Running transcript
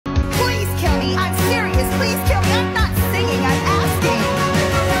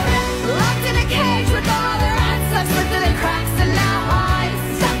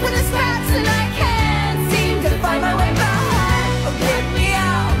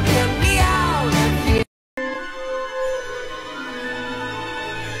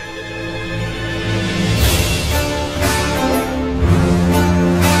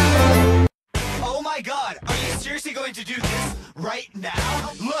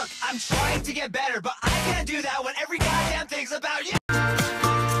I'm trying to get better, but I can't do that when every goddamn thing's about you. I'm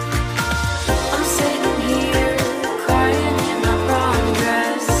sitting here, crying in my prom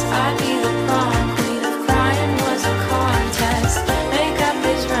dress. I'd be the prom queen if crying was a contest. Makeup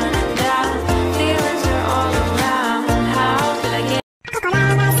is running down, feelings are all around. How did I get?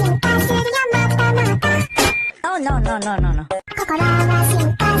 Oh, no.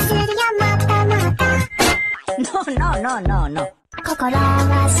 No.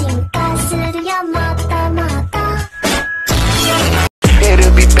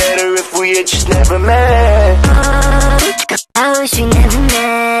 It'll be better if we had just never met. I wish we never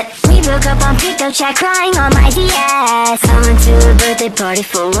met. We broke up on pickup chat, crying on my DS. I went to a birthday party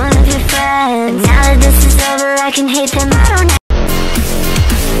for one of your friends. But now that this is over, I can hate them. I don't.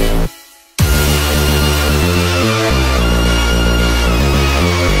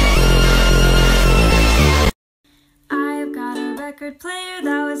 I've got a record player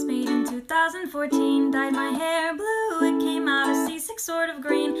that was made in 2014. Dyed my hair blue, it came out a C6 sort of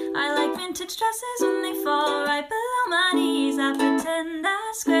green. I like vintage dresses when they fall right below my knees. I pretend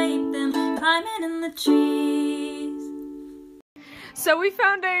I scrape them, climbing in the trees. So we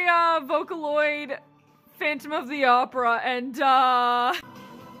found a Vocaloid Phantom of the Opera, and dun,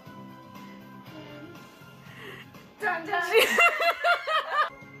 dun.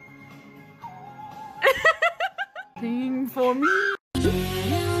 Sing for me.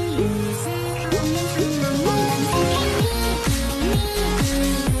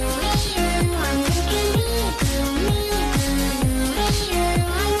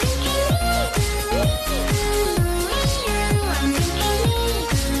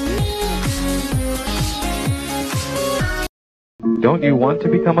 Don't you want to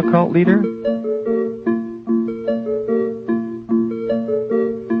become a cult leader?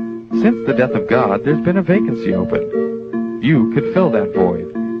 Since the death of God, there's been a vacancy open. You could fill that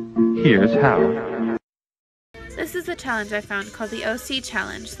void. Here's how. This is a challenge I found called the OC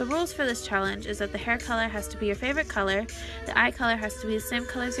Challenge. The rules for this challenge is that the hair color has to be your favorite color, the eye color has to be the same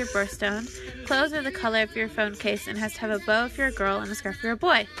color as your birthstone, clothes are the color of your phone case, and has to have a bow if you're a girl and a scarf if you're a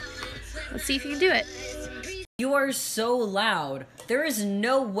boy. Let's see if you can do it. You are so loud. There is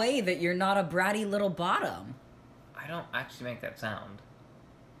no way that you're not a bratty little bottom. I don't actually make that sound.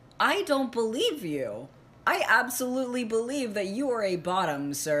 I don't believe you. I absolutely believe that you are a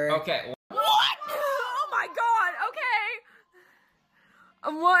bottom, sir. Okay. What? Oh my god, okay.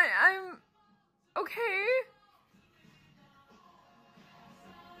 What? I'm... okay.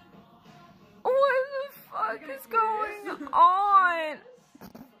 What the fuck is going on?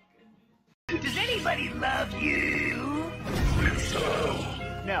 Does anybody love you?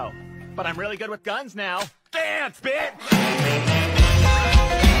 No, but I'm really good with guns now. Dance, bitch!